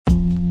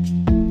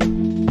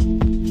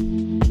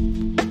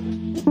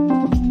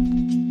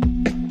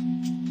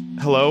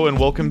Hello and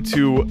welcome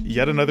to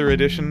yet another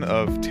edition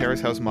of Terrace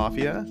House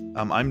Mafia.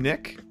 I'm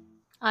Nick,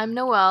 I'm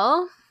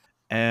Noelle.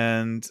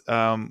 and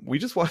we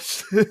just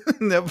watched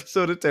an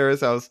episode of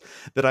Terrace House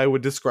that I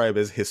would describe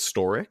as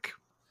historic.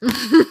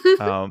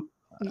 I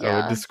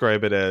would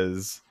describe it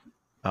as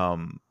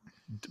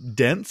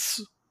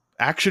dense,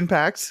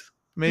 action-packed,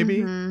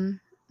 maybe.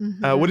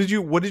 What did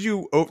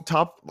you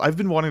top? I've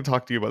been wanting to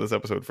talk to you about this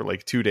episode for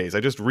like 2 days. I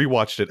just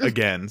rewatched it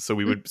again, so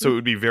it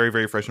would be very,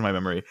 very fresh in my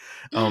memory.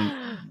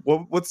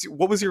 What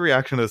was your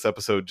reaction to this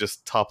episode,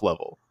 just top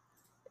level?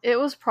 It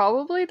was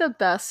probably the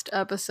best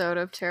episode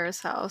of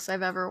Terrace House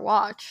I've ever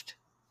watched.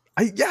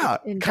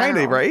 Kind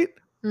of, right?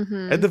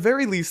 Mm-hmm. At the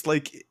very least,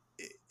 like,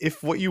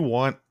 if what you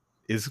want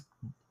is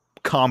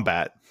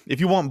combat, if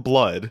you want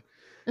blood,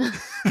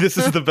 this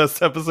is the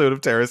best episode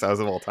of Terrace House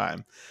of all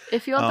time.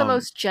 If you want the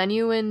most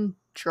genuine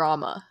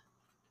drama,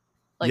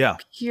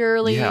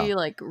 purely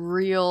like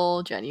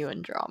real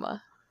genuine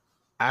drama,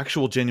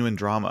 actual genuine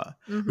drama,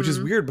 which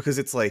is weird because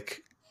it's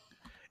like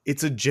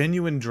it's a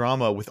genuine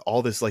drama with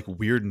all this like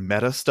weird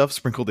meta stuff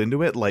sprinkled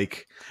into it.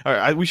 Like, all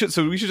right, we should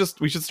start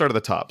at the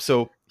top.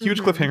 So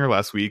huge cliffhanger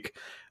last week.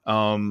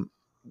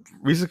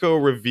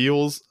 Risako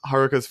reveals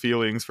Haruka's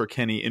feelings for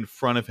Kenny in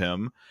front of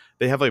him.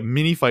 They have a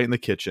mini fight in the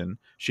kitchen.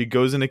 She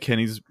goes into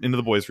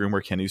the boys' room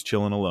where Kenny's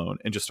chilling alone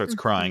and just starts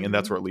crying, and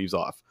that's where it leaves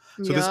off.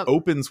 So this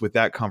opens with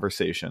that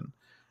conversation.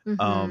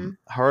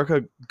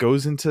 Haruka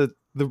goes into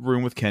the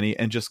room with Kenny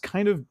and just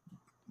kind of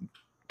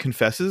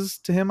confesses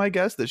to him, I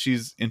guess, that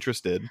she's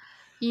interested.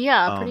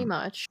 Yeah, pretty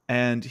much.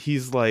 And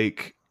he's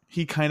like,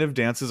 he kind of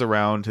dances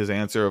around his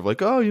answer of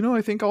like, oh,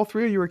 I think all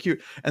three of you are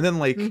cute. And then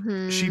like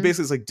she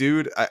basically is like,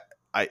 dude,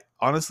 I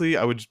honestly,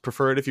 I would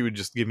prefer it if you would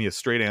just give me a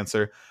straight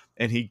answer.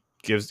 And he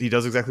does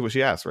exactly what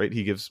she asked, right?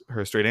 He gives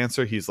her a straight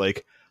answer. He's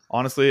like,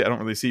 honestly, I don't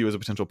really see you as a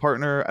potential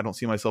partner. I don't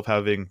see myself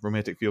having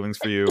romantic feelings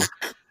for you.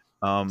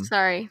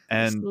 Sorry,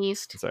 and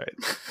sneezed. Sorry.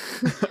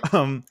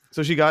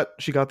 So she got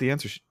the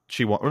answer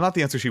she wanted, well, not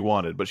the answer she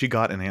wanted, but she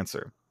got an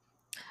answer.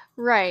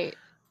 Right.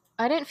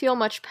 I didn't feel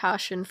much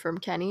passion from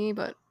Kenny,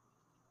 but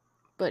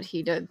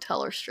he did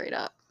tell her straight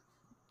up.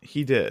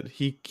 He did.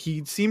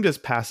 He seemed as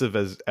passive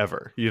as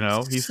ever.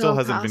 He still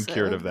hasn't been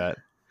cured of that.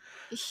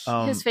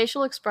 His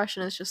facial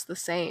expression is just the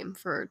same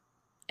for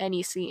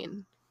any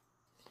scene.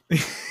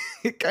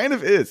 It kind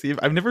of is.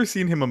 I've never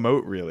seen him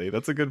emote, really.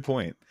 That's a good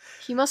point.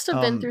 He must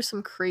have been through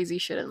some crazy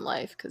shit in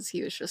life because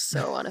he was just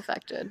so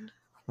unaffected.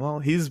 Well,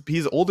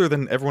 he's older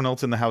than everyone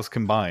else in the house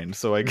combined,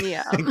 so I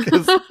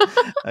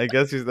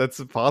guess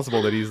that's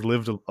possible that he's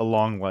lived a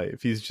long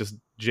life. He's just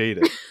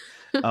jaded.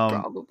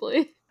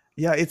 Probably.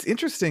 Yeah, it's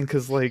interesting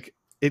because like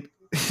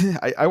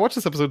I watched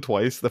this episode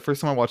twice. The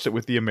first time I watched it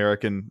with the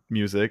American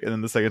music, and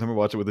then the second time I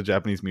watched it with the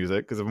Japanese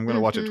music, because if I'm going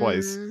to watch it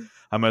twice,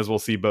 I might as well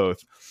see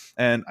both.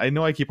 And I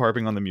know I keep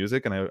harping on the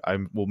music, and I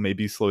will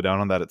maybe slow down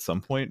on that at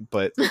some point,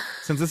 but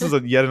since this is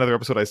yet another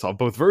episode I saw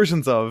both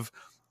versions of,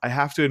 I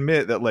have to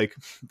admit that like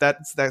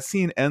that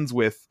scene ends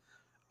with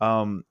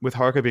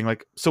Haruka being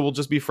like, so we'll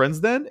just be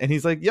friends then? And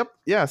he's like, yep,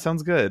 yeah,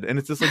 sounds good. And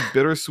it's this like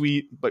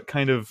bittersweet but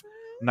kind of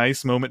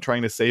nice moment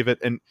trying to save it.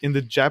 And in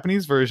the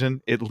Japanese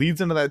version, it leads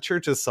into that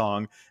Churches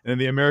song, and in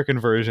the American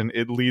version,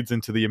 it leads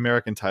into the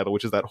American title,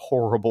 which is that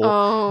horrible,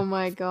 oh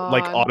my god,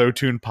 like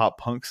auto-tune pop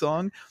punk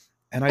song.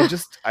 And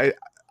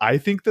I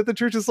think that the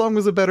Churches song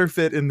was a better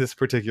fit in this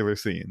particular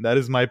scene. That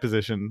is my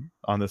position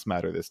on this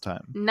matter this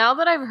time. Now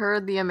that I've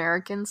heard the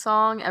American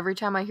song, every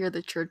time I hear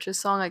the Churches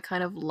song, I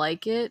kind of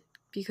like it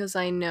because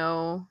I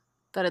know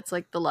that it's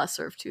like the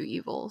lesser of two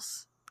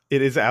evils.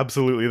 It is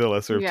absolutely the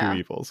lesser of two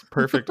evils.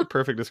 Perfect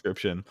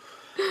description.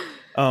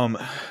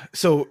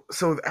 So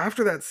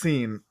after that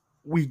scene,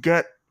 we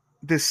get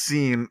this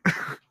scene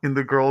in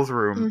the girls'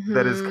 room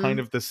that is kind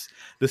of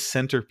the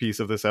centerpiece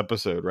of this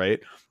episode, right?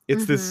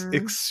 It's this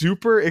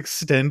super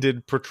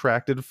extended,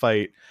 protracted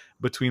fight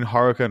between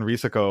Haruka and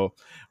Risako,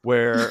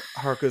 where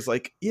Haruka's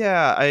like,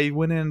 yeah, I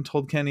went in and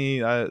told Kenny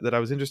that I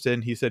was interested,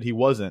 and he said he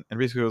wasn't. And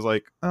Risako was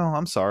like, oh,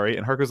 I'm sorry.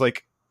 And Haruka's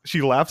like,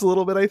 she laughs a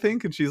little bit, I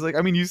think, and she's like,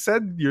 I mean, you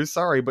said you're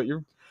sorry, but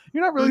you're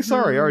not really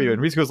sorry, are you?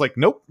 And Risiko's like,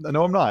 nope,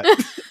 no, I'm not.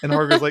 And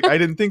Haruka's like, I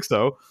didn't think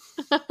so.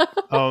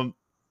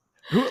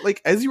 Who, like,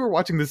 as you were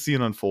watching this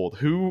scene unfold,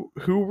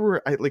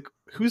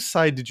 whose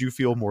side did you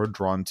feel more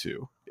drawn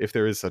to, if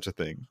there is such a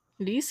thing?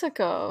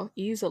 Risako,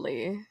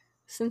 easily,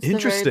 since the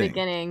very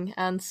beginning,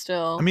 and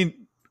still. I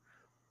mean,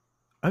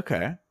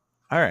 okay,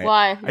 all right.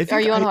 Why are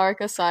you on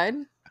Haruka's side?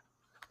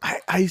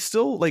 I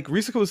still like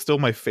Risako is still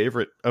my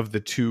favorite of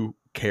the two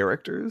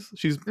characters.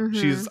 She's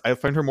I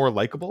find her more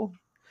likable.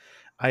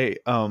 I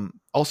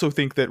also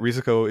think that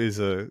Risako is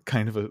a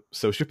kind of a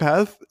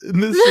sociopath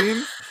in this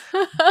scene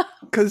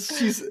because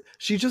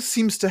she just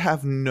seems to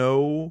have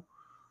no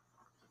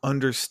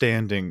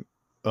understanding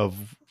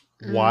of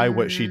why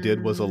what she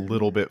did was a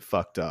little bit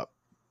fucked up.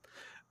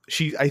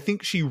 I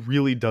think she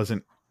really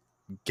doesn't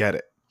get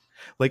it.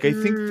 Like, I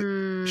think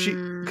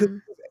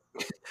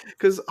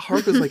because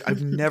Haruka's like,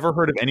 I've never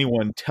heard of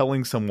anyone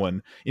telling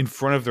someone in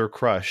front of their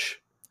crush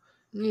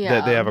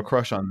that they have a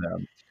crush on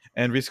them.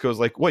 And Risiko's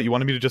like, what, you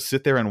wanted me to just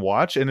sit there and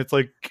watch? And it's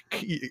like,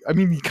 I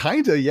mean,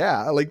 kind of,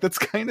 yeah. Like, that's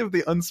kind of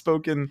the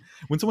unspoken,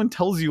 when someone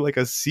tells you like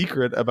a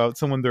secret about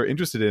someone they're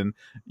interested in,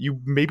 you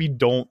maybe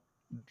don't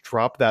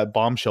drop that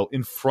bombshell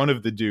in front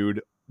of the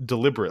dude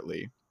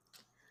deliberately.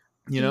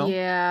 You know?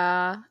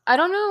 Yeah. I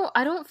don't know.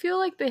 I don't feel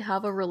like they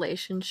have a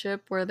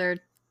relationship where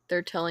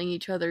they're telling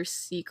each other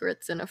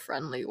secrets in a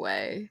friendly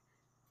way.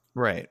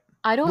 Right.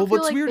 I don't Well, feel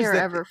what's like weird is they're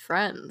that ever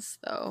friends,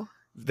 though.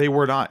 they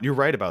were not. You're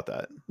right about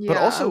that. But Yeah.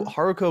 also,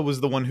 Haruka was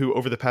the one who,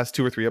 over the past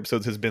 2 or 3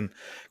 episodes, has been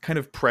kind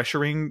of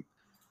pressuring,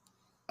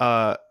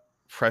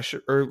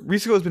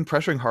 Risiko has been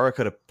pressuring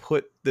Haruka to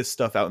put this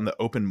stuff out in the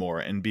open more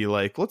and be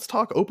like, let's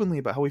talk openly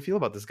about how we feel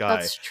about this guy.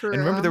 That's true. And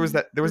remember, there was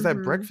that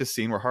Mhm. breakfast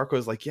scene where Haruka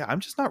was like, yeah, I'm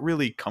just not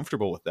really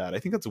comfortable with that. I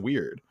think that's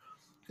weird.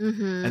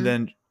 Mhm. And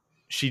then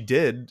she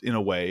did, in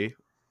a way,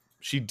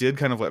 she did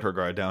kind of let her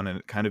guard down, and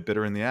it kind of bit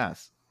her in the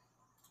ass.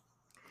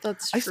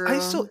 That's true.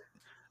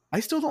 I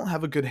still don't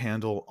have a good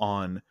handle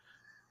on,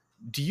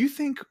 do you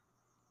think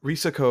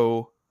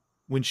Risiko,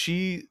 when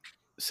she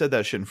said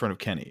that shit in front of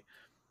Kenny,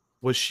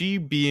 was she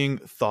being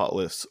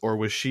thoughtless or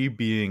was she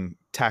being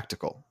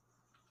tactical?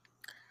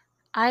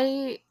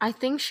 I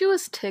think she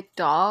was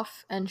ticked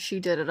off and she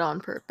did it on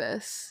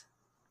purpose.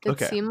 It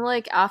Okay. seemed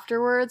like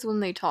afterwards when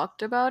they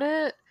talked about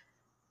it,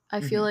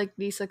 I feel Mhm. like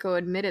Risako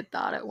admitted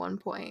that at one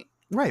point.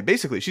 Right,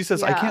 basically. She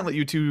says, I Yeah. can't let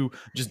you two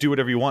just do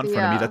whatever you want in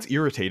front of me. Yeah. That's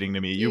irritating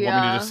to me. You want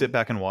me to Yeah. just sit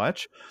back and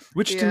watch?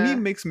 Which to me Yeah.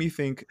 makes me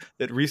think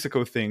that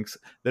Risiko thinks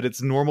that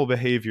it's normal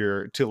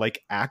behavior to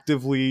like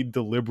actively,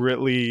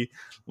 deliberately,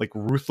 like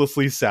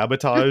ruthlessly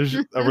sabotage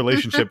a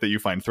relationship that you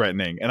find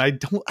threatening. And I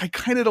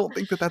kind of don't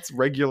think that that's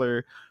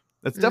regular.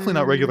 That's definitely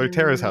not regular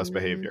Terrace House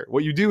behavior.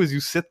 What you do is you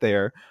sit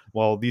there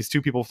while these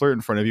two people flirt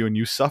in front of you and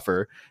you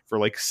suffer for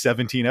like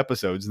 17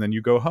 episodes and then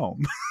you go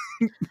home.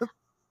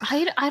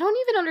 I don't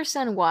even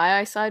understand why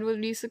I side with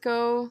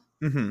Risako,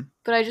 Mm-hmm.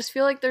 but I just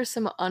feel like there's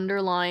some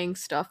underlying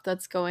stuff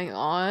that's going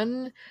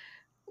on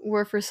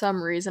where for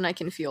some reason I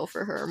can feel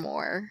for her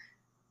more.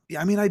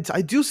 Yeah, I mean, I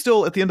do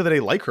still, at the end of the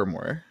day, like her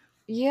more.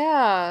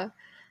 Yeah.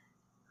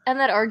 And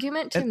that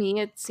argument to And-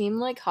 me, it seemed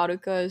like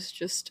Haruka is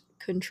just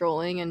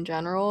controlling in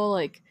general.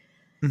 Like,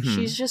 Mhm.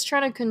 she's just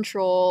trying to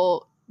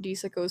control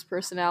Risako's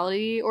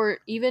personality, or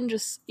even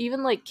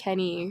like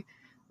Kenny.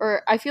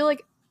 Or I feel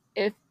like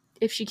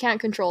if she can't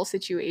control a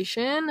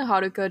situation,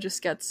 Haruka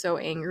just gets so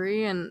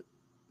angry, and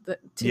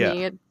to Yeah.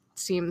 me, it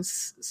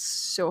seems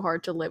so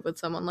hard to live with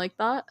someone like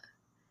that.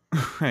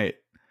 Right.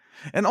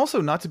 And also,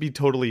 not to be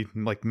totally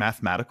like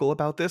mathematical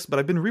about this, but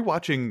I've been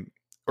rewatching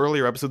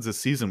earlier episodes this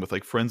season with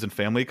like friends and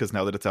family because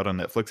now that it's out on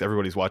Netflix,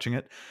 everybody's watching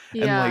it.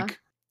 And Yeah. like,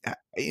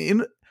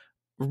 in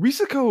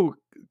Risako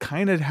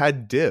kind of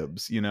had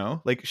dibs, you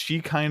know, like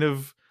she kind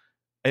of,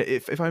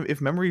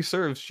 if memory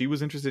serves, she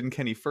was interested in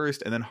Kenny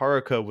first, and then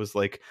Haruka was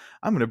like,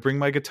 I'm gonna bring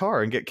my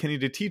guitar and get Kenny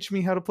to teach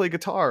me how to play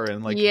guitar,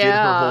 and like did her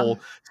Yeah. whole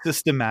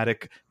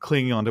systematic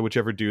clinging onto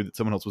whichever dude that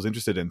someone else was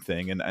interested in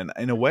thing. And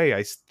in a way,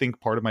 I think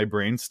part of my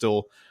brain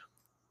still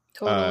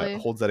Totally.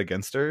 holds that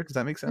against her. Does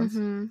that make sense?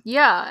 Mm-hmm.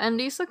 Yeah, and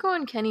Risako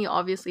and Kenny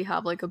obviously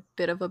have like a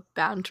bit of a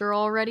banter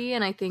already,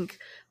 and I think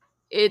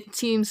it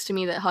seems to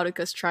me that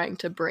Haruka's trying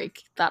to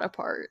break that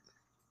apart.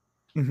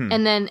 Mhm.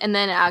 And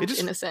then act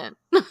just- innocent.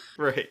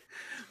 Right.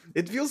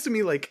 It feels to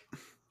me like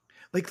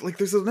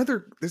there's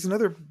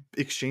another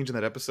exchange in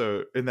that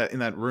episode, in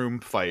that room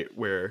fight,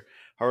 where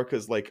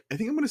Haruka's like, I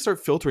think I'm gonna start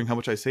filtering how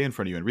much I say in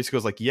front of you, and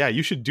Risiko's like, yeah,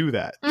 you should do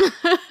that.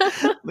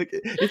 Like,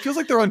 it feels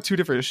like they're on two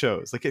different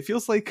shows. Like, it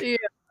feels like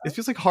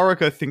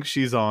Haruka thinks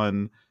she's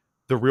on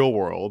The Real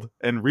World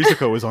and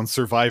Risiko is on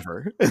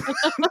Survivor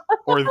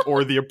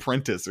or The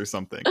Apprentice or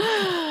something.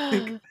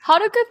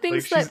 Haruka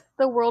thinks that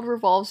the world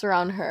revolves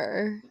around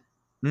her.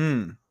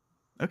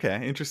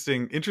 Okay,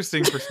 interesting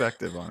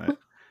perspective on it.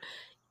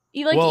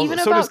 Even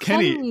so about does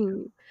Kenny.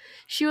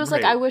 She was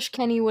Right. like, I wish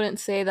Kenny wouldn't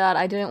say that.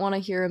 I didn't want to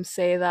hear him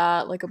say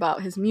that, like,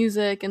 about his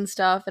music and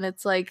stuff. And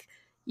it's like,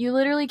 you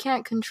literally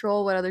can't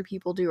control what other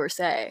people do or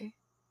say.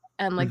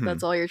 And, like,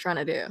 that's all you're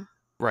trying to do.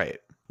 Right.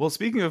 Well,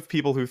 speaking of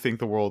people who think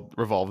the world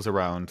revolves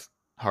around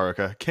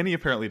Haruka, Kenny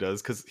apparently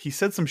does, because he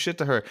said some shit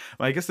to her.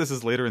 Well, I guess this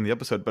is later in the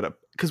episode, but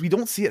because we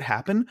don't see it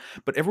happen,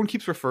 but everyone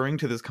keeps referring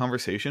to this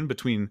conversation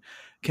between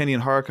Kenny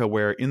and Haruka,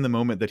 where in the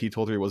moment that he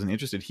told her he wasn't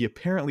interested, he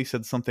apparently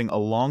said something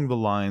along the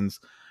lines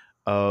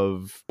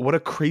of, what a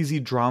crazy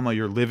drama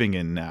you're living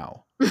in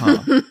now.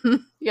 Huh?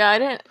 Yeah,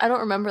 I don't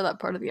remember that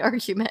part of the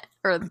argument.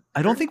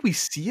 I don't think we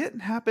see it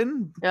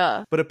happen.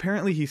 Yeah. But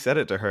apparently he said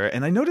it to her,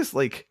 and I noticed,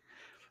 like,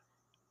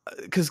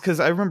 because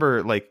I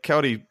remember, like,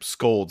 Cowdy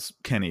scolds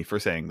Kenny for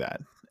saying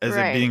that as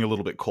it being a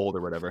little bit cold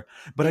or whatever.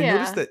 But I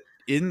noticed that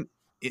in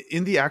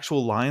the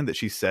actual line that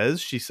she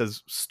says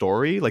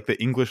story, like the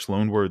English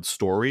loanword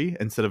story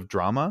instead of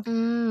drama.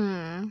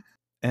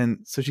 And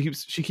so she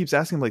keeps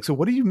asking, like, so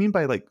what do you mean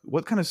by, like,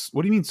 what do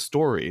you mean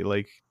story?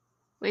 Like,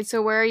 wait,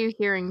 so where are you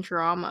hearing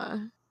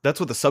drama? That's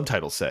what the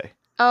subtitles say.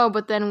 Oh,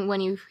 but then when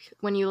you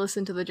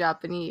listen to the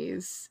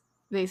Japanese,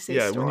 they say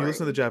story. When you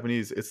listen to the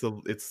Japanese, it's the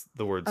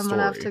word story. I'm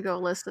gonna have to go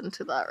listen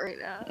to that right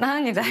now.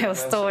 何だよ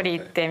ストーリ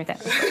ーってみたい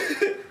な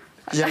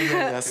いやい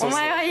やいや、そうそう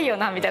お前はいいよ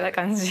なみたいな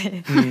感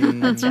じうん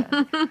なっちゃう。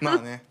まあ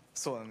ね、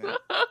そうだね。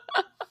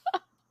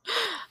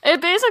 It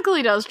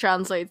basically does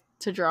translate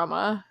to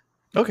drama.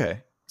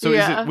 Okay. So is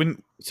Yeah.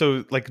 it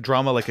so like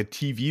drama, like a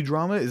TV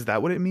drama? Is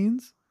that what it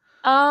means?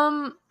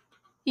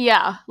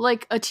 Yeah,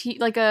 like a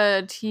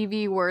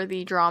TV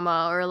worthy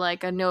drama, or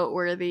like a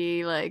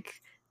noteworthy, like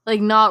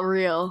not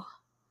real.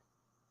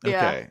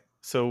 Yeah. Okay.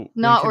 So when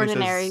Not Kenny says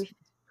ordinary.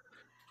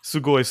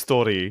 Sugoi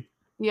story.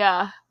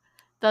 Yeah.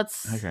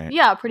 That's Okay.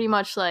 yeah, pretty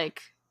much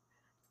like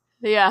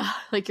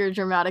like you're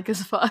dramatic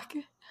as fuck.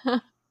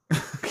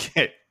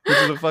 Okay. Which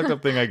is a fucked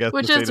up thing, I guess,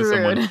 Which to say is to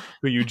someone rude.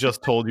 who you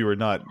just told you were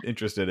not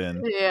interested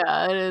in.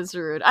 Yeah, it is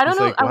rude. I don't It's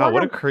know. like, I wow, what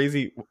wonder a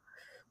crazy.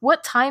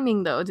 what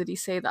timing though did he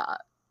say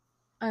that?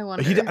 I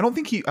wonder. I don't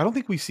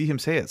think we see him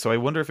say it. So I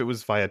wonder if it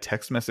was via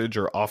text message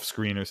or off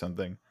screen or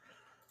something.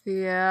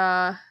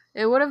 Yeah,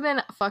 it would have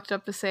been fucked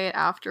up to say it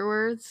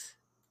afterwards.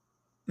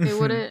 It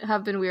wouldn't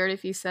have been weird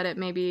if he said it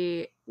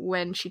maybe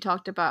when she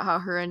talked about how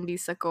her and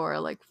Risako are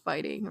like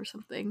fighting or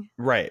something.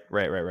 Right.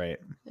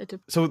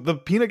 So the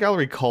peanut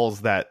gallery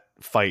calls that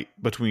fight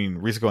between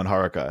Risako and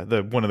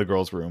Haruka, one of the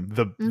girls' room,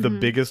 the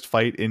biggest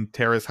fight in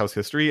Terrace House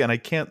history, and I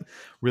can't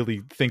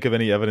really think of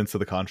any evidence to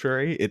the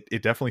contrary.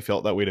 It definitely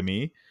felt that way to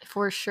me.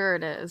 For sure,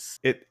 it is.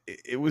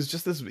 It was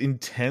just this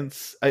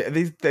intense. I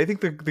think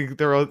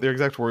their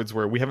exact words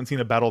were, "We haven't seen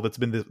a battle that's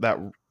been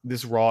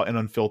this raw and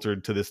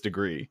unfiltered to this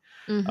degree."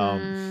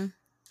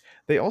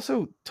 They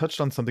also touched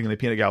on something in the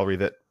peanut gallery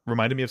that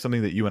reminded me of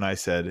something that you and I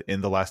said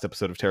in the last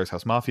episode of Terrace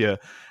House Mafia,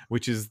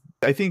 which is,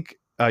 I think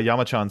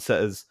Yama-chan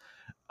says,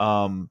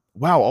 wow,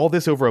 all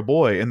this over a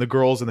boy, and the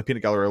girls in the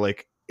peanut gallery are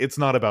like, it's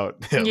not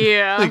about him.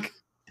 Yeah, like,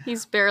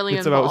 he's barely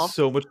it's involved. about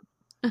so much.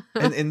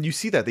 and you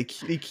see that they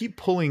keep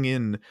pulling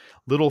in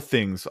little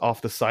things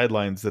off the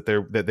sidelines that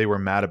they were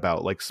mad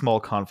about, like small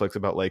conflicts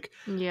about like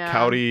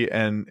Kaori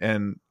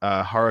and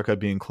Haruka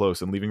being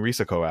close and leaving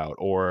Risako out,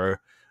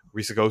 or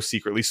Risako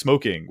secretly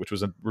smoking, which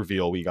was a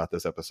reveal we got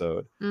this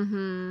episode.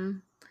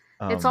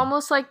 It's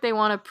almost like they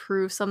want to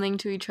prove something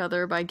to each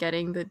other by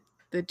getting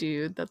the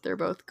dude that they're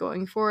both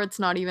going for. It's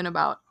not even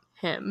about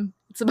him.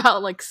 It's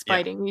about like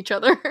spiting each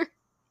other.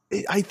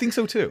 I think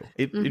so too.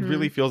 It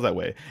really feels that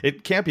way.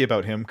 It can't be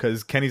about him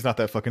because Kenny's not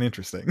that fucking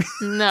interesting.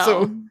 No.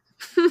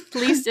 So,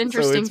 least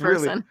interesting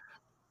person.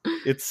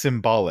 It's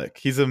symbolic.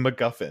 He's a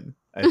MacGuffin,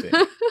 I think.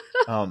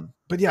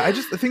 But yeah,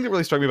 the thing that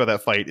really struck me about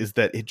that fight is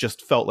that it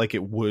just felt like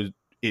it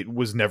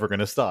was never going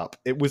to stop.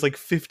 It was like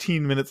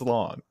 15 minutes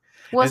long.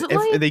 Was it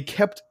like they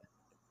kept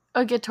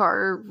a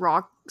guitar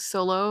rock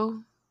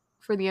solo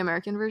for the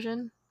American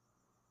version?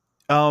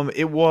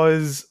 It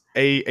was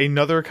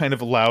another kind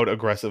of loud,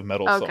 aggressive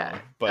metal song.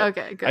 But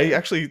okay, good.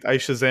 I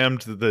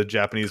Shazammed the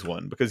Japanese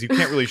one, because you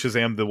can't really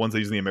Shazam the ones they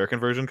use in the American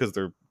version because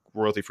they're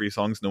royalty-free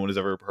songs no one has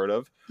ever heard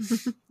of.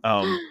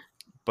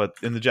 But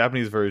in the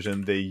Japanese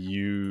version, they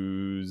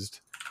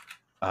used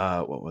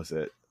what was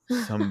it?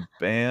 Some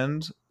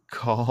band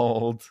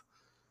called.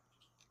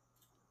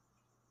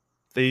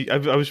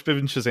 I've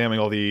been Shazamming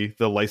all the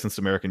licensed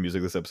American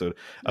music this episode.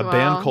 A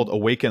band called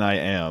Awaken I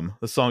Am.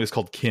 The song is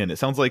called Kin. It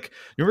sounds like,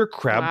 you remember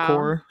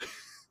Crabcore?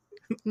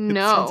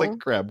 No. It sounds like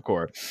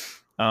Crabcore.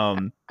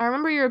 I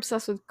remember you're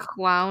obsessed with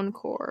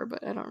Clowncore,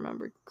 but I don't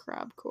remember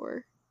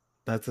Crabcore.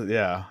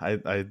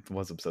 I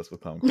was obsessed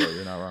with Clowncore.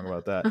 You're not wrong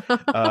about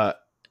that.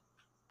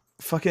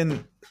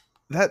 Fucking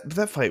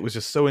that fight was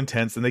just so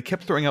intense, and they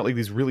kept throwing out like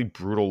these really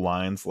brutal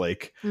lines,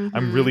 like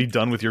 "I'm really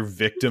done with your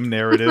victim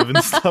narrative"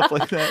 and stuff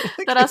like that.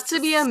 Like, that has to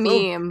be a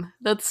meme.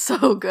 That's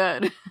so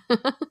good.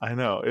 I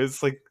know,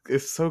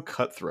 it's so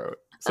cutthroat.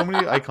 So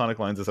many iconic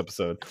lines this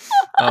episode.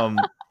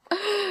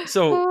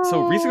 So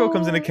Risako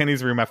comes into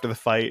Kenny's room after the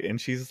fight, and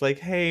she's like,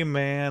 "Hey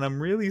man,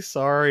 I'm really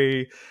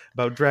sorry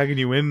about dragging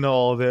you into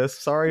all this.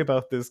 Sorry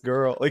about this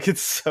girl." Like,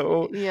 it's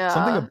so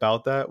something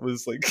about that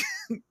was like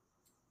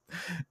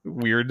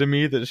weird to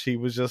me, that she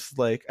was just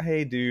like,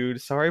 "Hey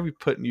dude, sorry we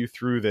putting you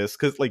through this,"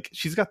 because like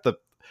she's got the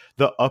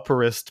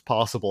upperest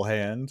possible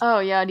hand. Oh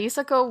yeah,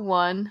 Risako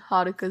 1,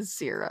 Haruka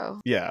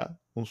 0. Yeah.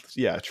 Well,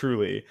 yeah,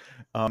 truly.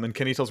 And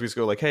Kenny tells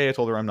Risako like, "Hey, I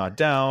told her I'm not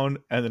down,"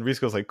 and then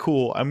Risiko's like,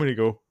 "Cool, I'm gonna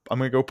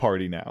go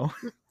party now."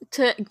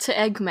 to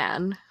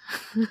Eggman.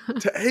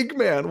 To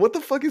Eggman? What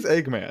the fuck is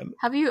Eggman?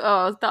 Have you?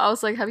 I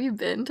was like, have you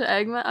been to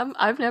Eggman?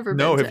 I've never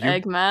been to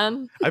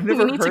Eggman. I've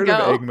never heard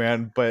of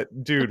Eggman,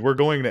 but dude, we're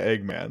going to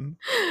Eggman.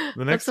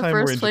 The next time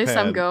we're in Japan, that's the first place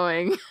I'm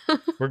going.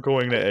 We're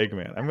going to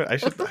Eggman. I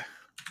should.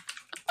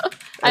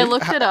 I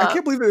looked it up. I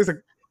can't believe there's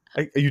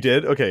you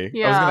did? Okay.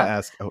 Yeah. I was gonna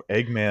ask. Oh,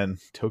 Eggman,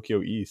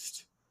 Tokyo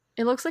East.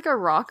 It looks like a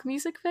rock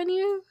music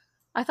venue.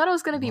 I thought it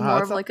was gonna be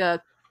more of like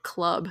a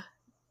club.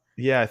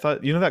 Yeah, I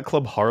thought, that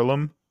club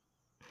Harlem.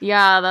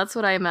 Yeah, that's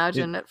what I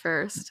imagined at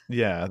first.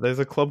 Yeah, there's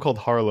a club called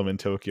Harlem in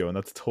Tokyo, and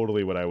that's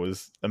totally what I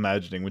was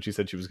imagining when she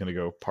said she was gonna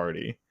go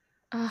party.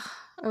 I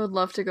would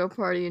love to go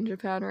party in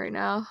Japan right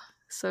now.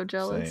 So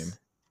jealous. Same.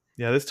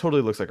 Yeah, this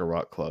totally looks like a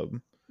rock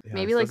club. Yeah,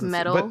 maybe like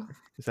metal. But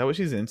is that what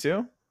she's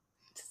into?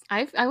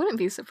 I wouldn't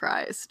be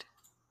surprised.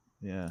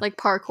 Yeah. Like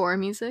parkour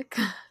music.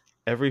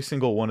 Every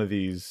single one of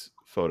these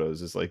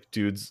photos is like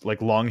dudes,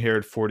 like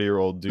long-haired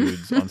 40-year-old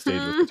dudes on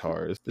stage with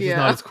guitars. This is Yeah.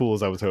 not as cool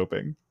as I was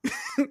hoping.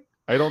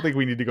 I don't think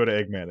we need to go to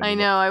Eggman anymore. I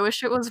know. I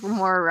wish it was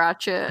more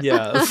ratchet.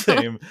 Yeah,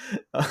 same.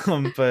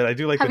 But I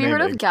do like Have the you name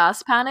heard of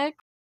Gas Panic?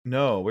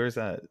 No, where's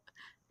that?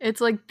 It's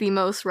like the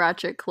most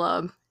ratchet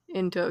club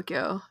in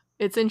Tokyo.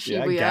 It's in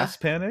Yeah, Shibuya. Gas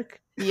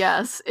Panic?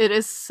 Yes, it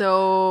is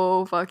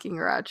so fucking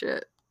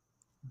ratchet.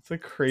 It's a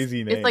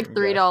crazy name. It's like Gas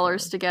 $3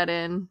 Panic. to get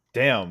in.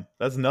 Damn,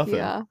 that's nothing.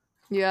 Yeah.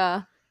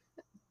 Yeah.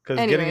 Because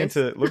getting Anyways.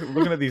 into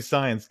looking at these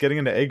signs, getting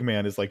into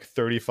Eggman is like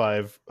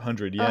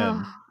 3,500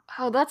 yen.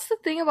 Oh, that's the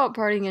thing about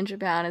partying in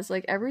Japan is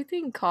like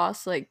everything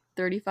costs like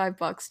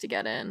 $35 to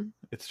get in.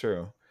 It's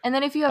true. And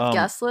then if you have Um,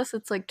 guest lists,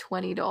 it's like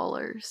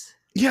 $20.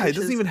 Yeah, it which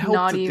doesn't is even help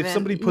not if even-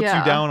 somebody puts yeah.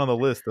 you down on the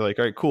list. They're like,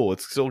 all right, cool,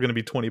 it's still going to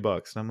be $20.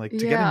 And I'm like, to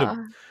get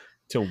into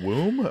to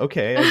womb?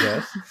 Okay, I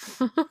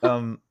guess.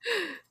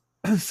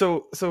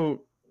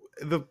 So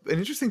an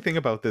interesting thing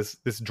about this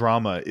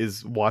drama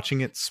is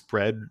watching it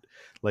spread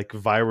like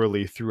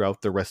virally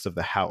throughout the rest of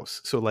the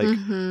house. So like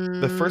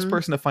the first Mhm.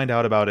 person to find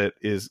out about it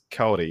is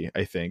Kaori,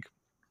 I think,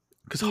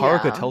 because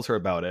Haruka Yeah. tells her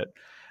about it.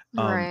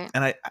 Right.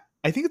 And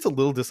I think it's a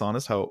little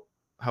dishonest how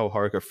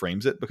Haruka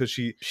frames it, because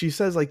she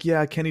says like,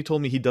 yeah, Kenny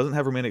told me he doesn't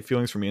have romantic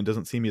feelings for me and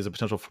doesn't see me as a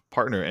potential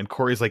partner. And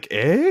Corey's like,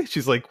 eh?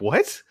 She's like,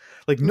 what?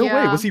 Like, no way.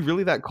 Yeah. Was he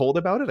really that cold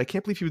about it? I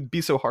can't believe he would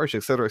be so harsh,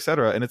 etc.,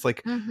 etc. And it's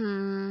like,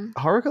 Mhm.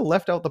 Haruka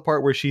left out the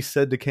part where she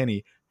said to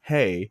Kenny,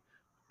 hey,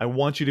 I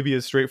want you to be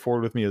as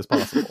straightforward with me as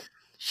possible.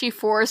 She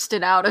forced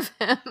it out of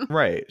him.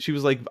 Right. She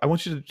was like,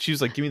 she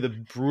was like, give me the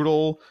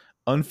brutal,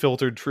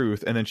 unfiltered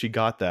truth. And then she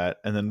got that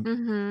and then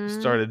Mhm.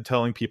 started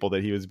telling people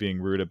that he was being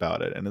rude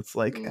about it. And it's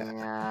like,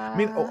 Yeah. I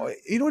mean,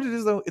 you know what it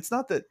is though? It's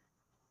not that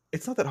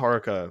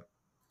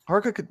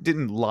Haruka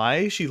didn't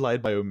lie. She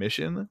lied by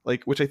omission,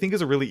 like, which I think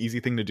is a really easy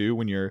thing to do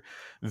when you're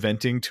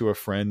venting to a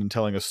friend and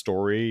telling a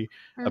story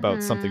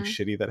about something Mhm.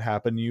 shitty that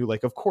happened to you.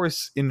 Like, of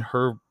course, in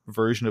her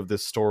version of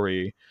this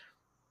story,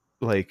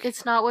 like,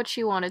 It's not what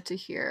she wanted to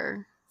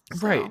hear.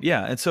 right, so.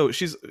 yeah. And so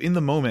she's in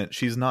the moment,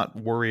 she's not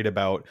worried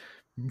about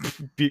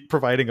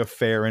providing a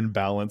fair and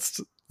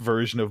balanced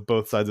version of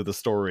both sides of the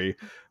story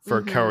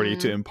for Kaori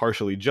to Mhm.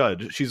 impartially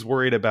judge. She's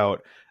worried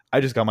about,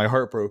 I just got my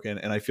heart broken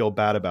and I feel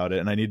bad about it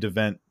and I need to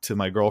vent to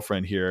my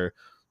girlfriend here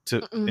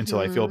until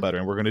I feel Mhm. better,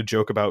 and we're going to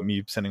joke about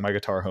me sending my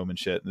guitar home and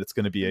shit, and it's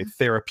going to be a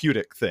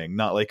therapeutic thing,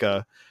 not like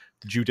a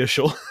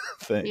judicial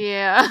thing.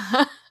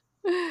 Yeah.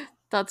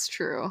 That's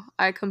true.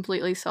 I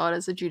completely saw it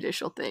as a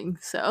judicial thing.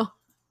 So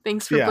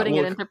thanks for Yeah, putting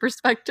well, it into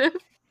perspective.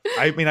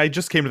 I mean, I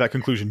just came to that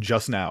conclusion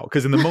just now,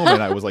 because in the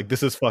moment I was like,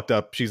 this is fucked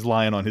up, she's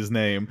lying on his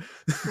name.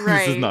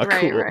 Right. This is not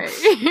right, cool.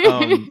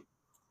 right.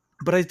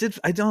 But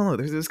I don't know,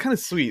 it was kind of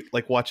sweet,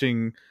 like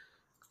watching,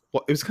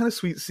 it was kind of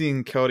sweet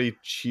seeing Kaori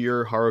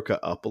cheer Haruka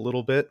up a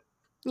little bit.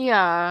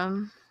 Yeah.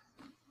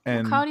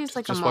 And Cody's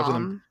like a just watching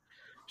them, mom.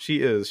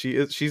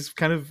 she's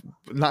kind of,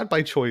 not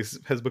by choice,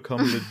 has become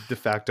the de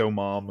facto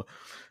mom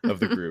of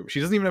the group. She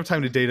doesn't even have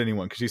time to date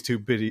anyone because she's too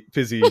busy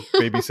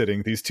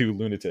babysitting these two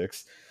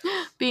lunatics.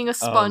 Being a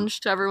sponge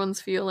to everyone's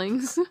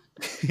feelings.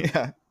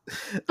 Yeah.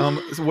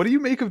 So what do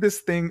you make of this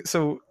thing?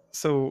 So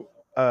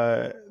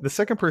the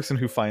second person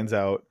who finds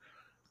out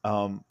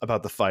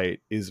about the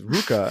fight is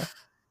Ruka,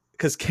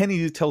 because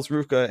Kenny tells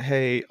Ruka,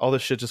 hey, all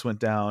this shit just went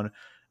down,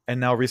 and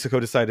now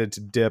Risako decided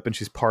to dip and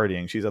she's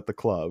partying. She's at the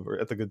club, or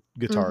at the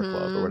guitar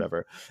club, or Mhm.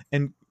 whatever.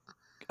 And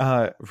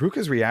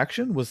Ruka's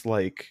reaction was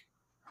like,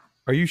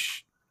 are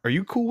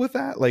you cool with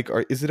that? Like,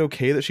 is it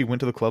okay that she went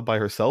to the club by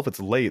herself? It's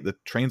late. The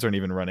trains aren't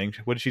even running.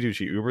 What did she do?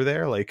 She Uber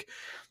there? Like,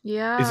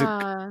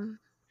 Yeah.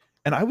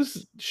 and I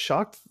was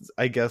shocked,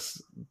 I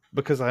guess,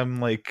 because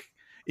I'm like,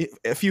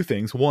 a few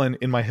things. One,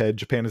 in my head,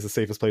 Japan is the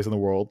safest place in the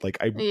world. Like,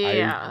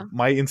 Yeah.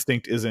 my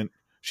instinct isn't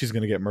she's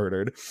gonna get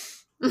murdered.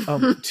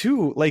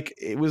 Two, like,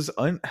 it was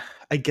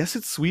I guess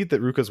it's sweet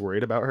that Ruka's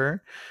worried about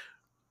her,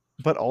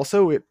 but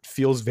also it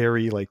feels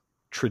very like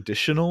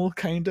traditional,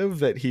 kind of,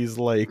 that he's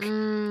like,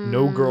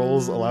 no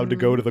girls allowed to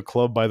go to the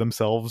club by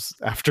themselves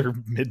after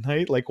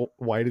midnight. Like,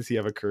 why does he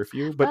have a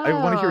curfew? But I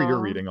want to hear your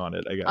Oh. reading on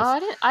it, I guess.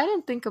 I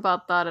didn't think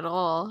about that at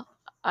all.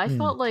 I Hmm.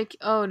 felt like,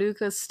 oh,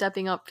 Nuka's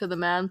stepping up to the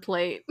man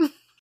plate.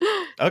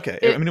 Okay,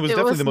 It- I mean, it was it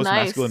definitely was the most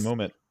nice. masculine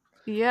moment.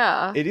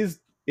 Yeah. It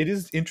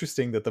is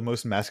interesting that the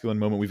most masculine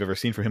moment we've ever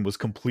seen from him was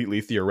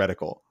completely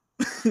theoretical.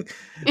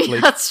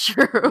 like, That's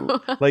true.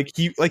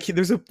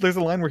 there's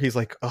a line where he's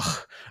like,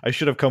 "Ugh, I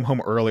should have come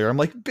home earlier." I'm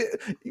like,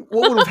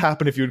 what would have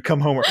happened if you had come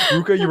home?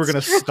 Ruka, you were That's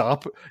gonna true.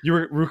 stop.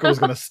 Ruka was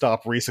gonna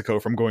stop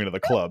Risako from going to the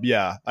club.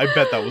 Yeah, I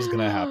bet that was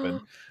gonna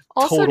happen.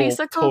 Also, Total-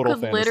 Risako total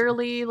could fantasy.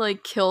 literally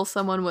like kill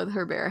someone with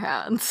her bare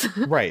hands.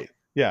 Right.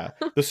 Yeah.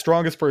 The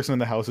strongest person in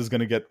the house is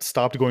going to get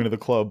stopped going to the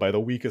club by the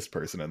weakest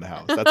person in the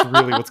house. That's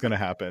really what's going to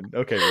happen.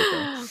 Okay,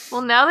 Ruka.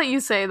 Well, now that you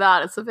say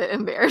that, it's a bit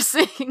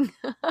embarrassing.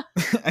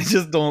 I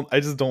just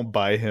don't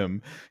buy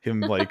him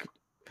like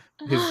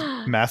his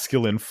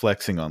masculine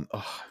flexing on.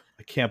 Oh,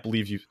 I can't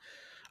believe you.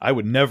 I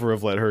would never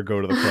have let her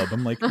go to the club.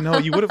 I'm like, no,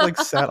 you would have like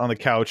sat on the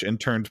couch and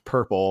turned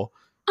purple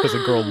because a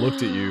girl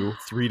looked at you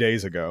 3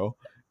 days ago,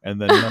 and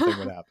then nothing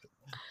would happen.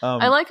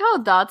 I like how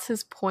that's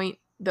his point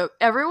though.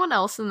 Everyone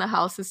else in the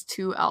house is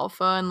too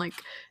alpha and like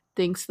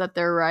thinks that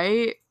they're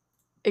right,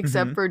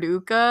 except for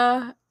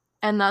Nuka,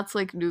 and that's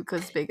like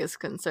Nuka's biggest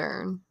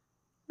concern.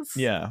 It's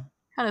Yeah.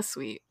 kind of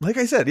sweet. Like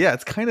I said, yeah,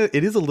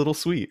 it is a little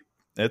sweet.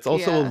 It's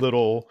also a Yeah.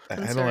 little, I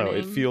don't know,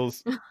 it Concerning.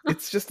 feels,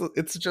 it's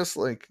just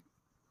like,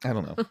 I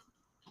don't know.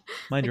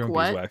 Mind your Like own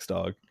what? beeswax,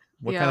 dog.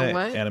 What Yeah, kind of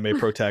what? anime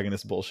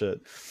protagonist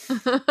bullshit?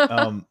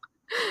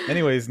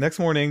 Anyways, next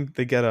morning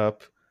they get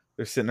up,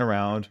 they're sitting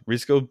around.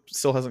 Rizko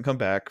still hasn't come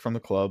back from the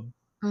club.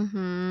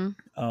 Ruka's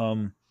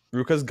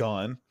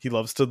gone. He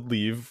loves to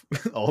leave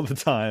all the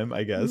time,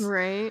 I guess.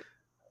 Right.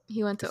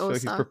 He went to I feel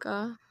like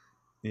Osaka.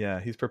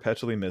 he's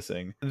perpetually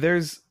missing.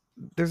 There's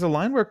a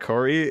line where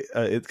Cory,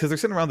 because they're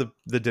sitting around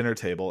the dinner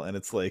table, and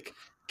it's like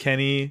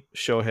Kenny,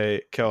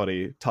 Shohei,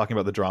 Kaori talking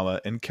about the drama,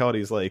 and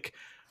Kaori's like,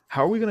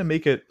 how are we going to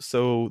make it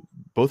so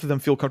both of them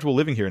feel comfortable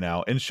living here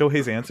now? And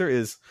Shohei's answer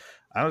is,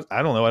 I don't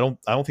know.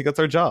 I don't think that's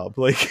our job.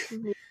 Like,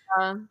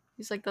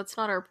 He's like, that's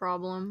not our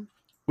problem.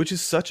 which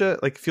is such a,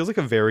 like, feels like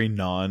a very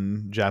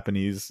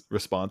non-Japanese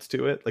response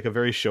to it. Like a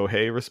very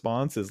Shohei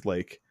response is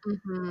like,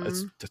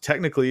 it's,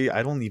 technically,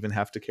 I don't even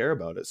have to care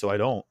about it, so I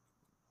don't.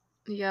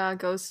 Yeah,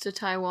 goes to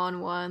Taiwan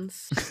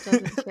once,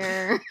 doesn't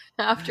care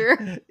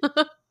after.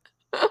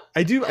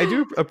 I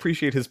do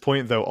appreciate his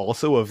point though,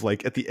 also, of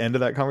like at the end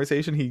of that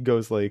conversation he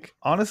goes like,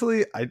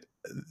 honestly, I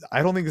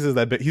don't think this is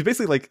that big. He's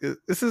basically like,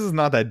 this is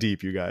not that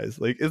deep, you guys.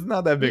 Like, it's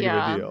not that big of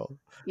a deal.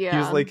 Yeah. He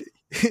was like,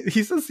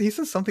 he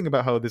says something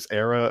about how this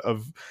era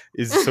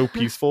is so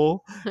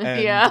peaceful,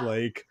 and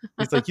like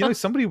he's like,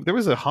 there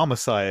was a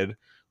homicide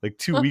like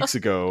 2 weeks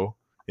ago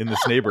in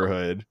this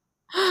neighborhood,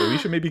 so we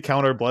should maybe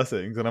count our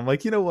blessings. And I'm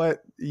like, you know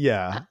what?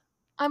 Yeah.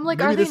 I'm like,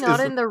 maybe are they not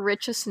in the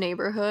richest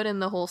neighborhood in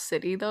the whole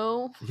city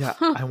though? Yeah,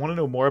 I want to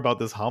know more about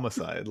this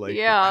homicide. Like,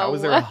 Yeah, how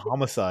is there a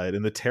homicide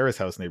in the Terrace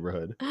House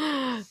neighborhood?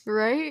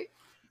 Right?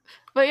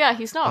 But yeah,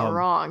 he's not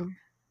wrong.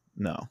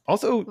 No.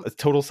 Also, a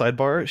total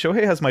sidebar,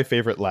 Shohei has my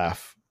favorite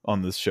laugh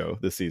on this show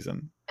this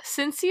season.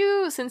 Since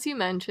you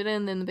mentioned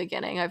it in the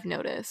beginning, I've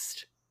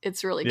noticed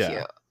it's really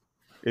cute.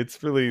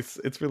 It's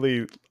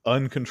really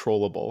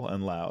uncontrollable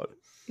and loud.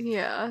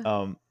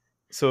 Yeah.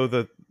 So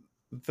the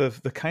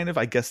kind of,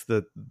 I guess,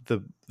 the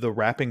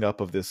wrapping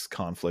up of this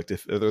conflict,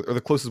 or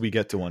the closest we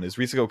get to one, is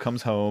Rizko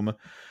comes home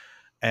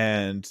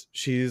and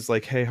she's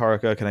like, hey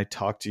Haruka, can I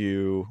talk to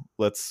you?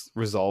 Let's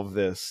resolve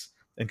this.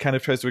 And kind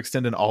of tries to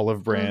extend an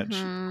olive branch.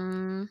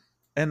 And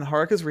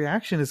Haruka's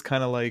reaction is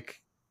kind of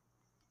like,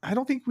 I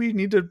don't think we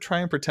need to try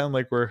and pretend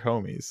like we're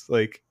homies.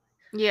 Like,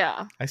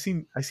 yeah, I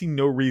see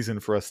no reason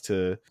for us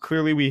to.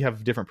 Clearly we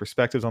have different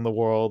perspectives on the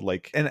world,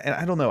 like, and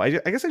I don't know, I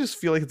guess I just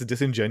feel like it's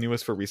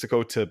disingenuous for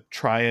Rizko to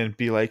try and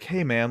be like,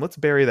 hey man, let's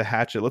bury the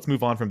hatchet, let's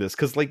move on from this,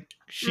 because like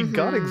she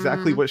got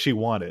exactly what she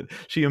wanted.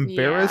 She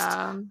embarrassed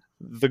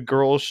the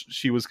girl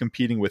she was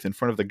competing with in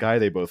front of the guy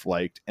they both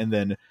liked, and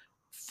then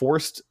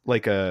forced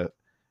like an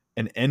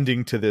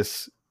ending to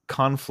this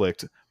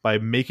conflict by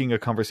making a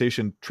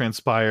conversation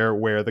transpire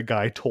where the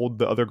guy told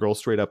the other girl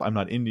straight up, I'm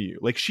not into you.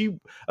 Like, she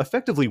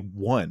effectively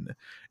won.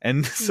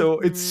 And so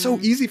it's so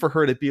easy for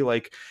her to be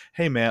like,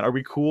 hey man, are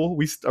we cool?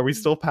 Are we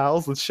still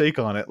pals? Let's shake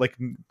on it. Like,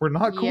 we're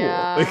not cool.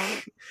 Yeah.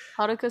 Like,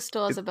 Haruka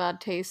still has a bad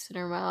taste in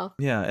her mouth.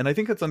 Yeah, and I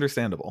think that's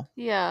understandable.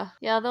 Yeah,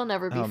 they'll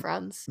never be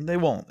friends. They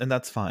won't, and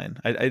that's fine.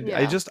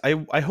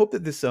 I hope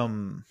that this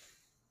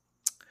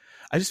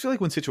I just feel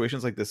like when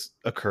situations like this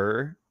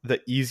occur,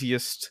 the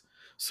easiest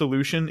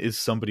solution is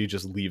somebody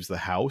just leaves the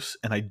house,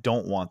 and I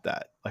don't want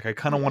that. Like, I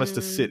kind of want us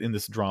to sit in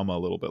this drama a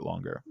little bit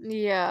longer.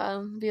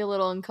 Yeah, be a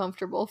little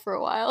uncomfortable for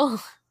a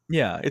while.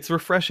 Yeah, it's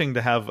refreshing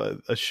to have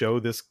a show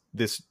this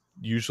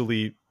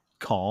usually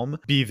calm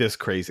be this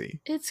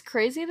crazy. It's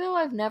crazy though.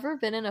 I've never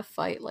been in a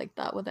fight like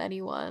that with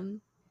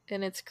anyone,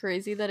 and it's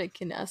crazy that it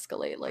can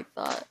escalate like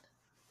that.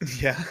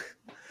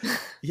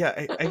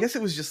 Yeah, I guess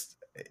it was just,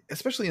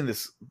 especially in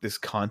this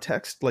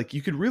context, like,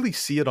 you could really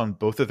see it on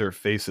both of their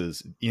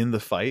faces in the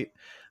fight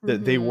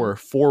that they were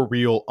for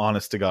real,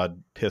 honest to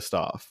God, pissed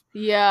off.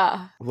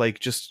 Yeah. Like,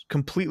 just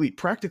completely,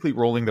 practically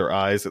rolling their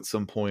eyes at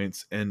some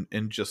points, and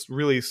just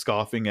really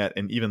scoffing at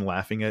and even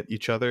laughing at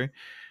each other.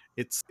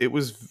 It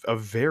was a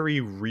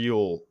very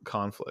real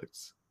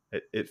conflict.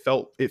 It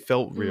felt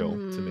real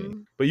to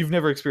me. But you've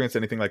never experienced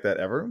anything like that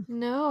ever?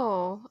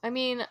 No. I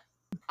mean,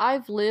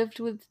 I've lived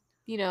with,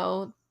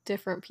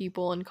 different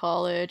people in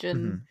college,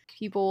 and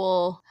people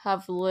will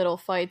have little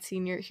fights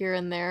here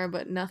and there,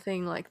 but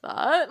nothing like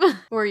that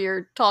where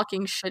you're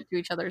talking shit to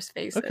each other's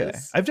faces. Okay.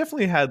 I've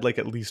definitely had like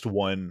at least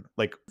one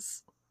like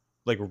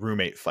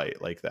roommate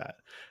fight like that.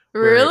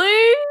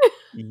 Really?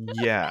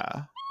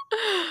 Yeah.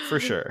 For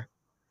sure.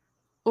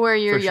 Where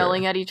you're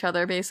yelling at each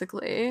other,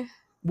 basically.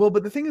 Well,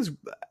 but the thing is,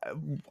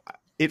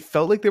 it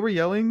felt like they were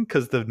yelling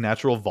because the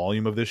natural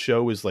volume of this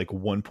show is like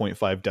 1.5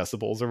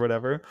 decibels or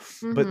whatever.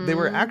 But they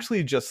were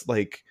actually just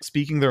like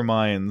speaking their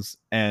minds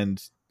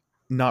and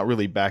not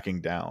really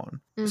backing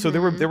down. So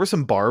there were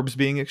some barbs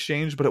being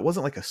exchanged, but it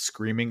wasn't like a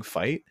screaming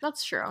fight.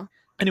 That's true.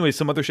 Anyway,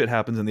 some other shit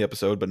happens in the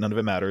episode, but none of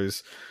it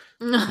matters.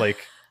 Like,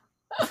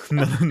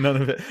 none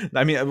of it.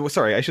 I mean,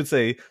 sorry, I should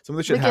say some of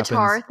the shit The happens.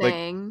 guitar Like,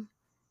 thing.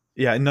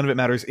 yeah, none of it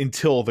matters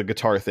until the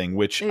guitar thing,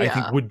 which I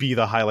think Yeah. would be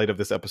the highlight of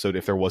this episode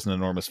if there was an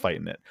enormous fight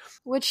in it.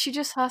 Which she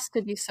just has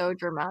to be so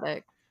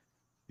dramatic.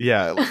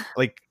 Yeah,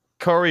 like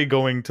Kari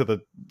going to the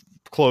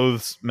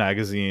clothes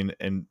magazine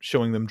and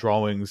showing them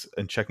drawings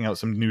and checking out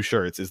some new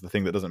shirts is the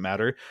thing that doesn't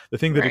matter. The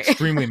thing that Right.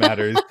 extremely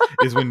matters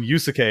is when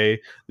Yusuke,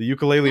 the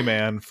ukulele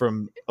man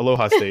from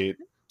Aloha State,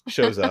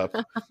 shows up,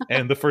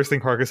 and the first thing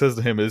Haruka says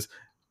to him is,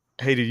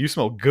 "Hey, dude, you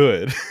smell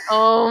good."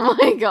 Oh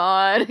my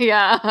god.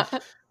 Yeah.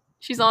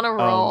 She's on a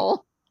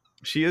roll.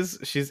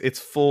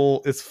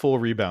 It's full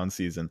rebound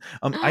season.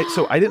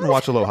 I didn't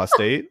watch Aloha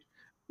State,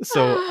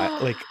 so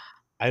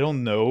I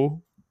don't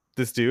know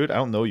this dude. I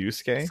don't know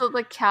Yusuke. So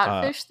the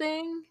catfish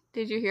thing?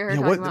 Did you hear her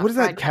Yeah, talking about what is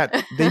that fried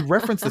cat? They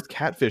referenced this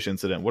catfish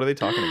incident. What are they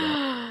talking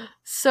about?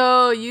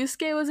 So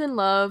Yusuke was in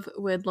love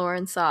with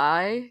Lauren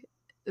Sai.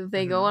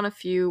 They go Mhm. on a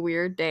few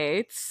weird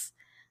dates.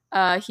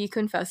 He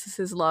confesses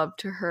his love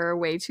to her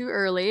way too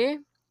early.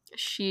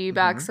 She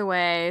backs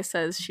away,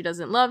 says she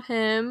doesn't love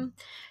him,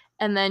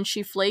 and then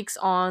she flakes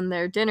on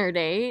their dinner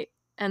date.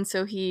 And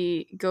so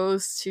he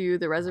goes to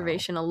the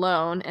reservation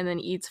alone and then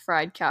eats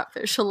fried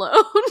catfish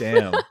alone.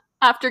 Damn,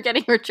 After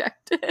getting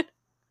rejected.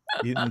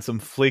 eating some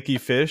flaky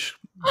fish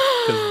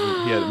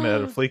because he had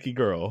met a flaky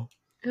girl.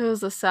 It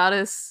was the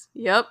saddest.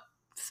 Yep,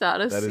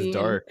 saddest That is scene.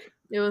 dark.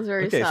 It was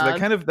very Okay, sad. so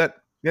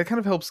that kind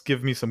of helps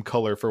give me some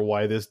color for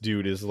why this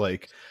dude is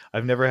like,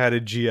 I've never had a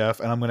GF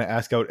and I'm gonna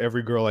ask out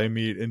every girl I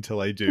meet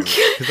until I do.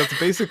 Because that's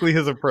basically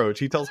his approach.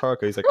 He tells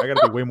Haruka, he's like, I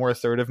gotta be way more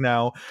assertive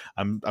now.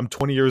 I'm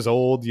 20 years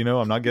old,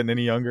 I'm not getting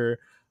any younger.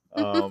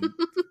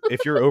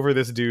 If you're over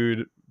this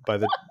dude by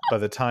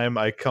the time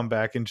I come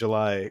back in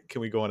July,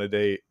 can we go on a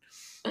date?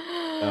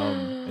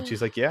 And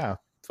she's like, yeah,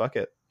 fuck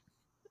it.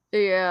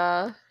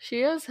 Yeah,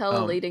 she is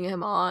hella Um, leading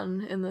him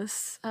on in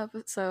this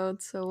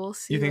episode, so we'll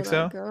see You think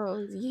where that so?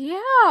 goes.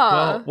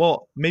 Yeah.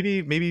 Well,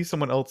 maybe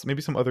someone else,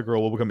 maybe some other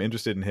girl will become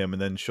interested in him,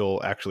 and then she'll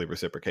actually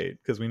reciprocate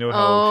because we know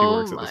how she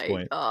works at this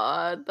point.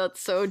 God, that's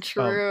so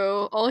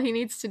true. All he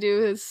needs to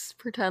do is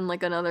pretend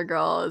like another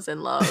girl is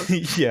in love.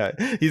 Yeah,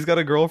 he's got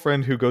a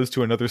girlfriend who goes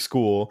to another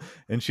school,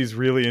 and she's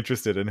really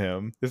interested in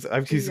him. He's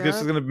just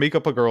Yep. gonna make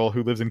up a girl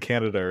who lives in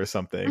Canada or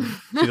something.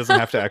 She doesn't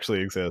have to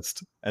actually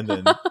exist, and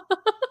then,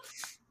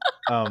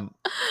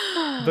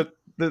 but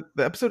the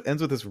episode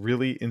ends with this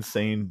really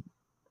insane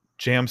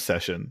jam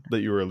session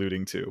that you were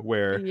alluding to,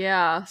 where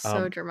yeah,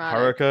 so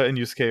dramatic. Haruka and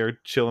Yusuke are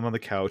chilling on the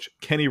couch.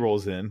 Kenny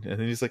rolls in, and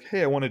then he's like,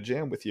 "Hey, I want to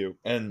jam with you."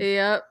 And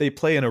Yep. they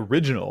play a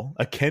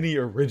Kenny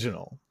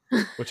original,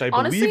 which I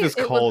Honestly, believe is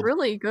it called. was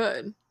really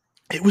good.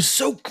 It was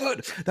so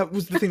good. That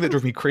was the thing that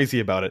drove me crazy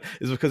about it,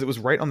 is because it was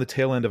right on the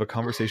tail end of a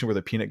conversation where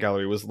the Peanut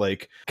Gallery was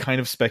like kind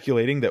of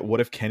speculating that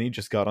what if Kenny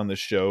just got on this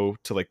show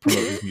to like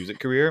promote his music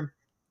career.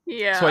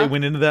 Yeah. So I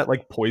went into that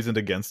like poisoned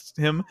against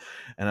him,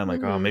 and I'm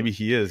like, oh, Mhm. maybe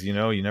he is. You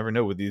never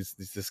know with these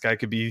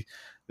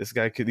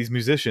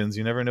musicians.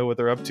 You never know what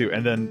they're up to.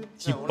 And then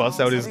he busts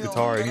out his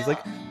guitar and he's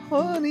like,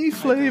 honey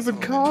flavored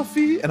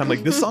coffee, and I'm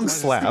like, this song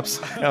slaps.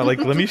 And I'm like,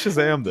 let me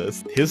Shazam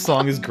this. His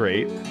song is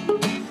great.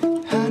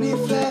 Honey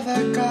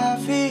flavor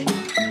coffee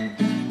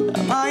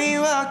甘い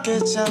わけ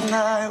じゃ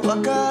ない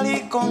わか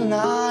りこ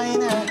ない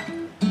ね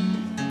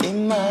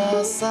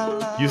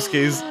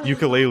Yusuke's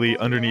ukulele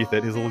underneath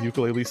it, his little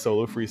ukulele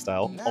solo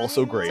freestyle,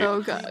 also great.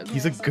 So good.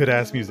 He's a good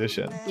ass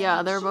musician,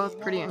 Yeah, they're both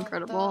pretty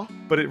incredible.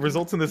 but it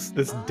results in this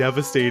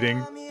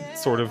devastating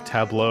sort of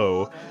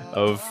tableau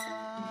of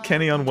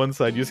Kenny on one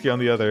side, Yusuke on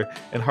the other,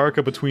 and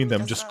Haruka between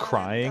them, just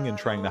crying and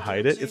trying to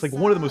hide it. It's like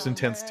one of the most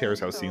intense Terrace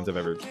House scenes I've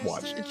ever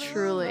watched.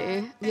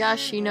 Truly. Yeah,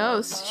 she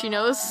knows. She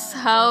knows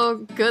how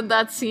good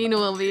that scene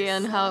will be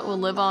and how it will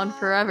live on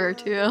forever,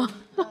 too.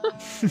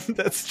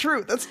 That's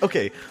true. That's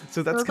okay.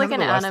 So that's was kind like of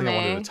the an last thing I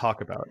wanted anime. to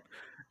talk about.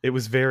 It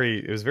was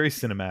very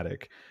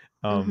cinematic,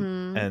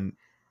 Mhm. and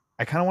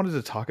I kind of wanted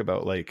to talk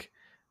about like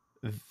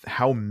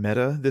how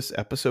meta this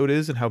episode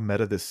is and how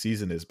meta this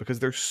season is, because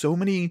there's so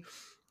many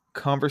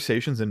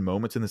conversations and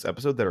moments in this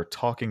episode that are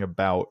talking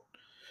about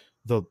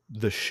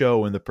the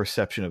show and the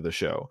perception of the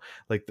show,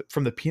 like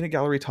from the Peanut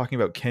Gallery talking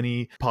about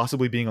Kenny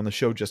possibly being on the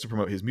show just to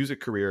promote his music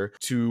career,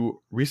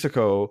 to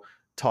Risako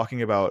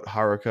talking about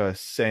Haruka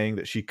saying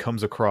that she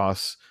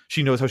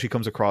knows how she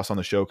comes across on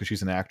the show because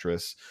she's an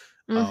actress,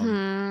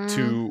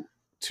 Mhm.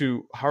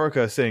 to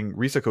Haruka saying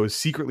Risako is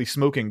secretly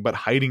smoking but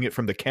hiding it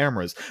from the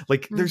cameras.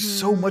 Like there's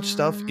so much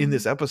stuff in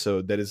this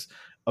episode that is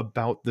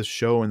about the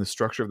show and the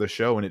structure of the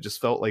show, and it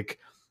just felt like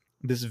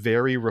this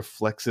very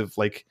reflexive,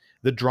 like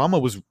the drama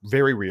was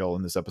very real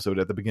in this episode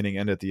at the beginning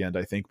and at the end,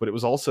 I think, but it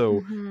was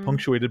also Mhm.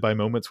 punctuated by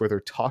moments where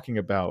they're talking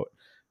about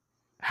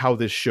how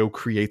this show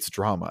creates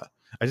drama.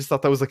 I just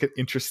thought that was like an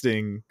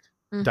interesting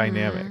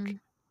dynamic. Mhm.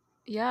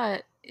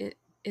 Yeah,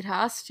 it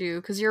has to,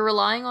 because you're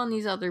relying on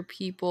these other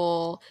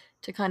people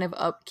to kind of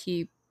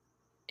upkeep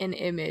an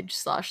image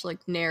 /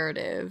 like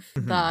narrative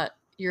Mhm. that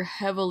you're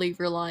heavily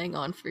relying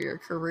on for your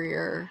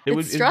career. It'd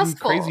It's be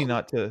stressful. crazy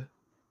not to,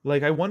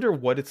 like, I wonder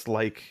what it's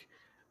like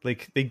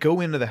they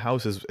go into the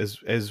house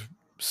as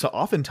so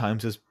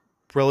oftentimes as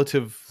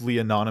relatively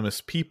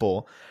anonymous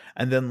people,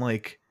 and then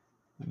like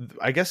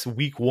I guess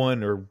week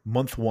 1 or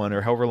month 1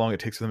 or however long it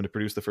takes for them to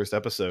produce the first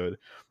episode,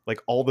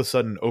 like all of a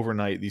sudden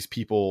overnight these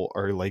people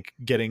are like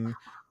getting,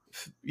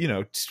 you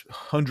know,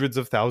 hundreds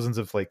of thousands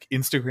of like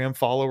Instagram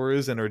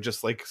followers and are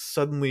just like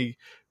suddenly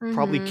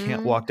probably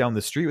can't walk down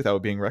the street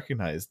without being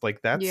recognized.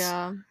 Like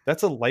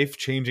that's a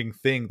life-changing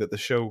thing that the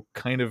show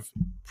kind of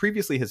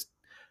previously has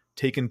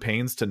taken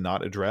pains to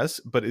not address,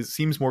 but it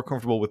seems more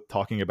comfortable with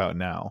talking about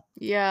now.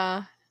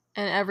 Yeah.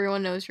 And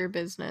everyone knows your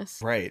business.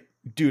 Right.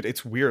 Dude,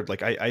 it's weird.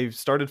 Like I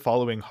started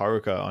following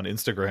Haruka on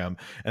Instagram,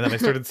 and then I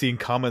started seeing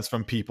comments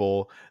from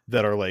people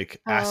that are like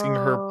asking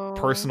her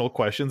personal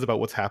questions about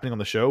what's happening on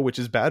the show, which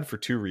is bad for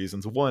 2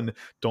 reasons. 1,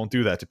 don't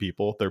do that to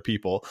people. They're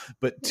people.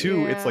 But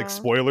 2, it's like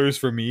spoilers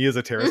for me as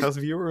a Terrace House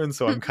viewer, and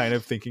so I'm kind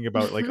of thinking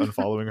about like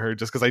unfollowing her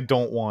just because I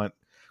don't want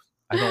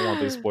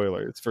those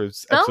spoilers for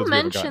episodes we haven't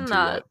gotten to yet. They'll mention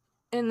that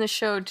in the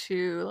show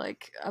too,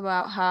 like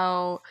about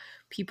how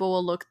people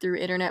will look through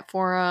internet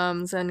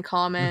forums and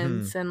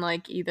comments and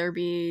like either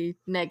be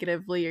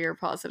negatively or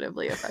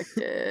positively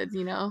affected,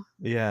 you know?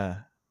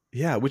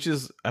 Yeah, which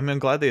is, I mean, I'm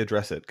glad they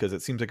address it because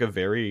it seems like a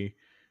very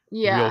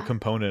real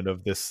component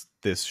of this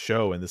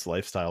show and this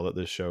lifestyle that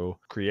this show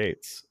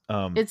creates.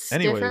 It's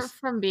different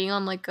from being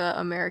on like a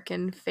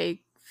American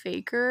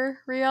faker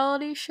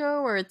reality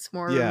show where it's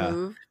more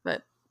removed,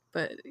 but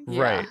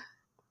yeah. Right.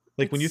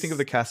 Like when you think of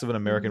the cast of an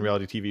American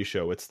reality TV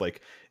show, it's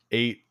like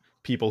 8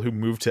 people who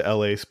moved to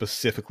LA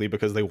specifically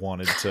because they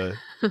wanted to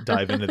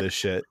dive into this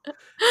shit,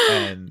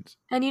 and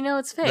you know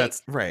it's fake.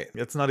 That's right.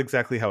 That's not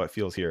exactly how it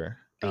feels here.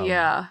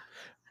 Yeah.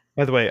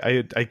 By the way,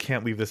 I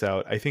can't leave this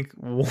out. I think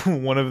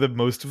one of the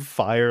most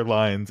fire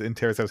lines in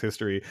Terrace House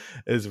history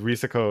is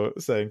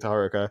Risako saying to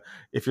Haruka,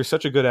 "If you're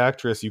such a good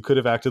actress, you could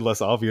have acted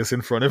less obvious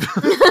in front of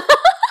him."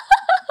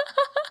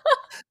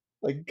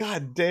 Like,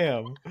 god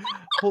damn.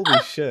 Holy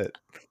shit.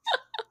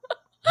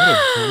 What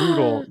a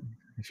brutal.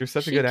 If you're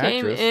such a good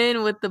actress. She came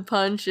in with the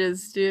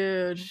punches,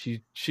 dude.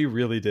 She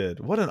really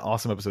did. What an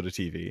awesome episode of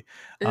TV.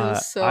 It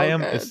was so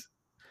good.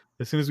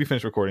 As soon as we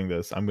finish recording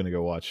this, I'm gonna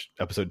go watch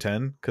episode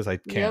 10 because I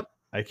can't.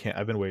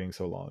 I've been waiting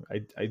so long.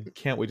 I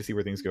can't wait to see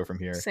where things go from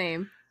here.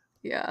 Same.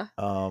 Yeah.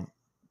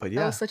 But yeah,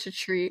 that was such a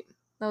treat.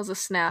 That was a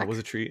snack. That was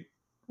a treat.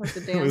 That was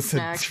a damn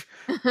snack.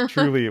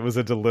 Truly, it was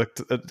a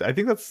delict. I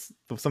think that's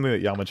something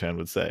that Yama-chan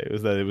would say,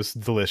 is that it was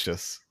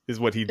delicious, is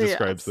what he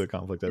describes the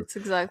conflict as. It's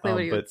exactly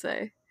what he would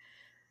say.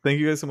 Thank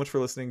you guys so much for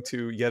listening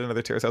to yet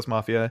another Terrace House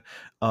Mafia.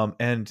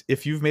 And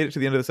if you've made it to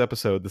the end of this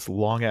episode, this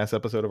long ass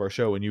episode of our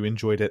show, and you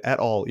enjoyed it at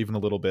all, even a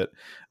little bit,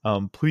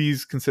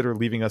 please consider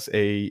leaving us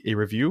a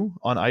review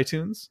on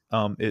iTunes.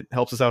 It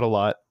helps us out a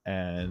lot,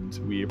 and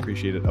we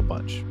appreciate it a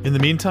bunch. In the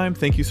meantime,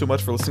 thank you so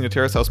much for listening to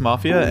Terrace House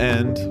Mafia,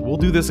 and we'll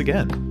do this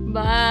again.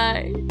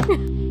 Bye.